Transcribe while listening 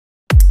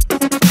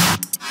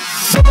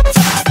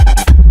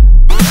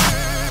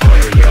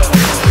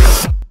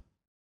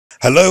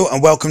Hello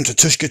and welcome to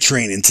Tooshka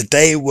Training.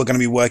 Today we're going to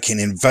be working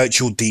in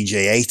Virtual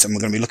DJ 8 and we're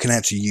going to be looking at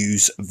how to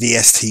use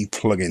VST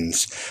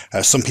plugins.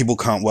 Some people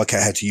can't work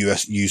out how to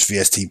use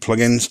VST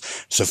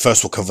plugins, so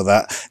first we'll cover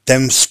that.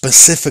 Then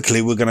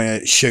specifically we're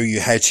going to show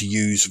you how to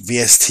use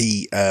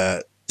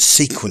VST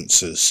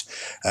sequencers.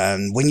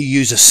 And when you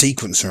use a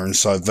sequencer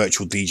inside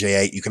Virtual DJ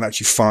 8, you can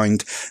actually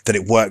find that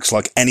it works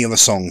like any other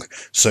song.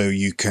 So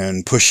you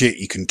can push it,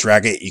 you can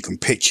drag it, you can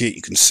pitch it,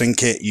 you can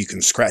sync it, you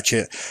can scratch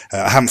it.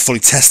 I haven't fully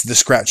tested the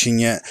scratching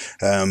yet,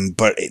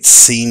 but it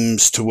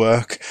seems to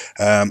work.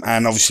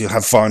 And obviously you'll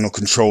have final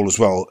control as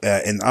well.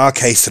 In our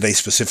case today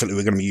specifically,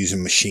 we're going to be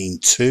using Maschine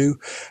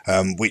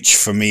 2, which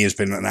for me has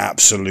been an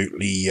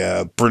absolutely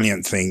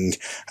brilliant thing.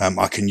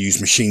 I can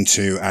use Maschine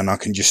 2 and I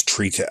can just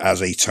treat it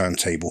as a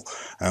turntable.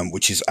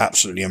 Which is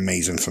absolutely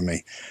amazing for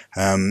me.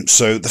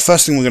 So the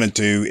first thing we're going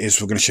to do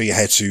is we're going to show you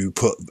how to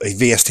put a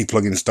VST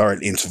plugins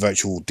directly into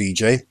Virtual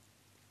DJ.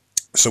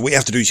 So what you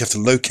have to do is you have to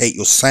locate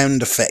your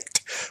sound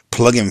effect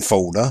plugin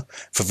folder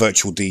for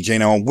Virtual DJ.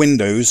 Now on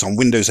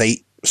Windows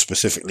 8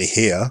 specifically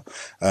here,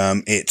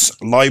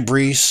 it's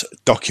libraries,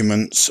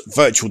 documents,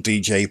 Virtual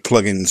DJ,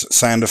 plugins,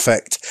 sound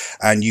effect,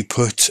 and you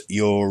put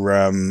your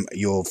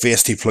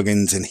VST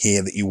plugins in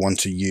here that you want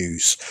to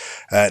use.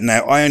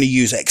 Now I only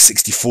use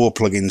x64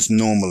 plugins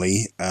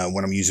normally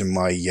when I'm using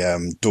my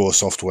DAW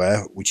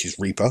software, which is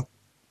Reaper.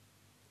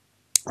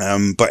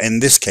 But in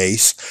this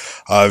case,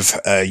 I've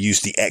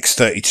used the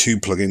X32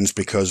 plugins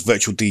because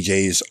Virtual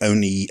DJ is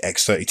only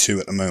X32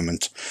 at the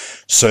moment.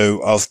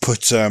 So I've put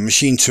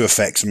Maschine 2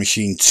 effects and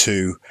Maschine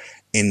 2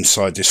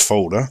 inside this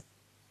folder.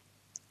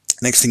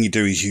 Next thing you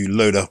do is you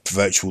load up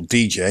Virtual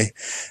DJ.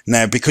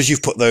 Now, because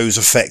you've put those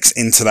effects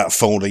into that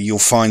folder, you'll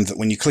find that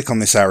when you click on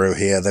this arrow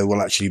here, they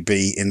will actually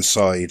be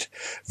inside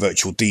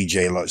Virtual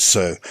DJ like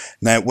so.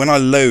 Now, when I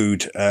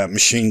load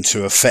Maschine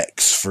 2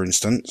 effects, for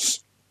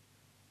instance,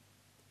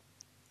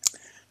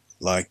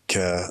 like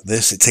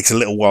this, it takes a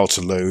little while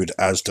to load,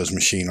 as does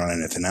Maschine on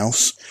anything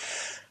else.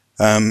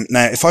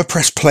 Now if I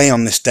press play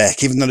on this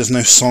deck, even though there's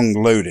no song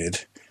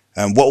loaded,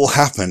 what will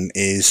happen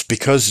is,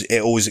 because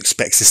it always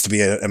expects this to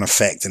be an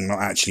effect and not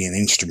actually an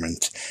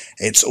instrument,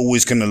 it's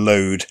always going to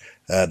load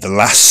the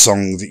last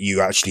song that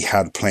you actually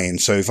had playing.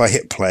 So if I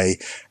hit play,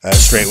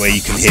 straight away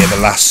you can hear the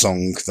last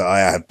song that I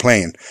had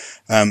playing.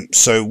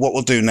 So what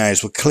we'll do now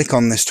is we'll click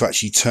on this to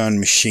actually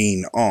turn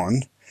Maschine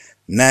on.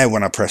 Now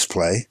when I press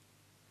play,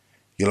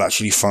 you'll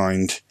actually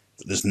find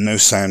that there's no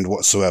sound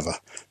whatsoever.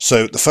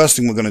 So the first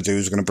thing we're going to do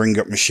is we're going to bring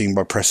up Maschine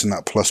by pressing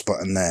that plus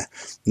button there.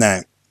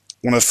 Now,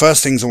 one of the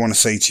first things I want to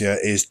say to you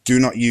is do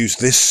not use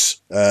this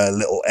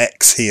little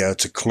X here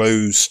to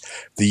close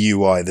the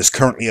UI. There's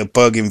currently a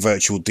bug in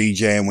Virtual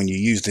DJ, and when you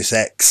use this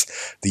X,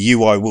 the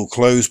UI will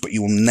close, but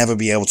you will never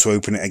be able to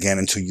open it again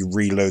until you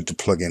reload the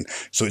plugin.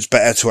 So it's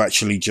better to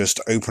actually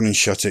just open and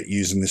shut it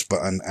using this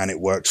button, and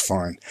it works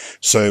fine.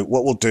 So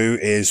what we'll do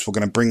is we're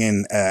going to bring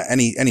in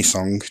any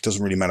song. It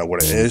doesn't really matter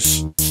what it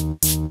is.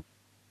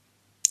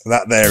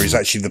 That there is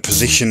actually the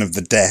position of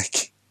the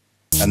deck,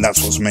 and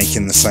that's what's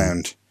making the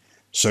sound.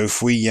 So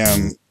if we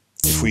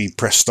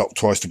press stop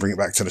twice to bring it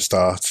back to the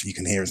start, you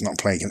can hear it's not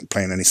playing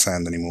any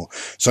sound anymore.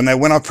 So now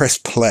when I press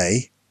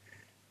play,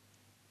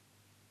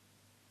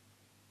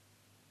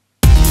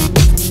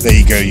 there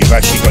you go, you've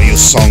actually got your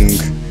song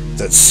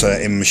that's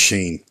in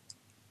Maschine.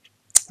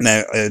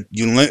 Now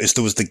you'll notice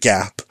there was the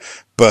gap,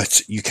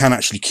 but you can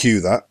actually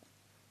cue that.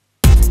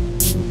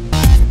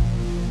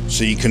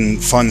 So you can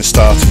find the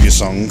start of your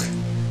song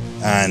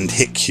and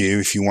hit cue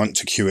if you want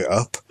to cue it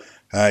up.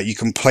 You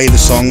can play the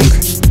song,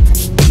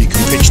 you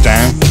can pitch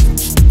down,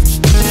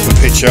 you can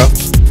pitch up,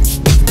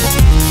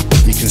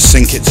 you can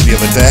sync it to the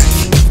other deck,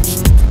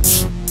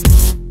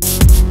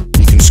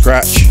 you can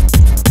scratch,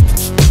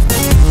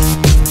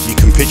 you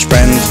can pitch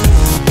bend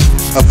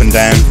up and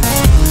down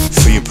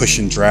for your push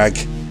and drag.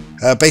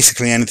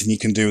 Basically anything you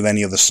can do with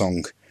any other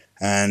song.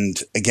 And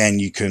again,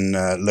 you can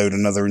load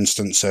another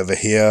instance over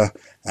here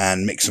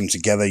and mix them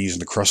together using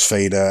the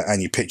crossfader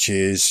and your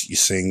pitches, your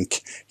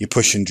sync, your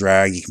push and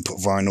drag. You can put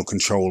vinyl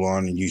control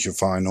on and use your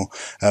vinyl.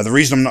 The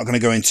reason I'm not going to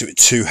go into it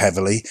too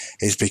heavily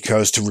is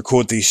because to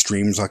record these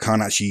streams, I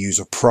can't actually use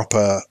a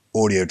proper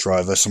audio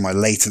driver, so my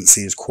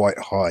latency is quite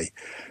high.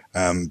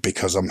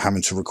 Because I'm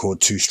having to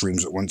record two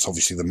streams at once,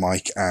 obviously the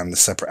mic and the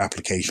separate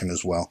application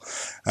as well.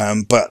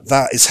 But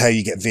that is how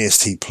you get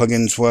VST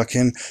plugins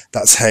working.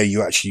 That's how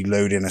you actually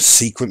load in a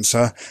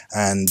sequencer,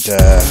 and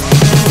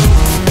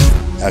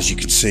as you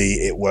can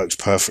see, it works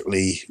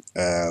perfectly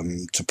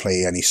to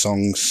play any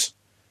songs.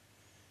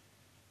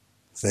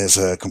 There's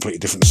a completely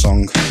different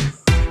song.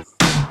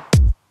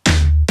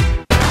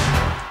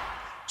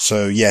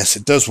 So yes,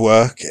 it does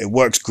work. It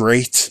works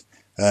great.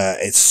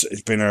 It's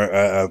been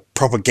a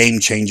proper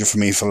game changer for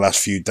me for the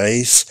last few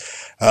days.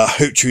 I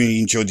hope you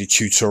enjoyed the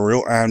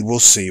tutorial, and we'll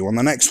see you on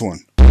the next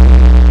one.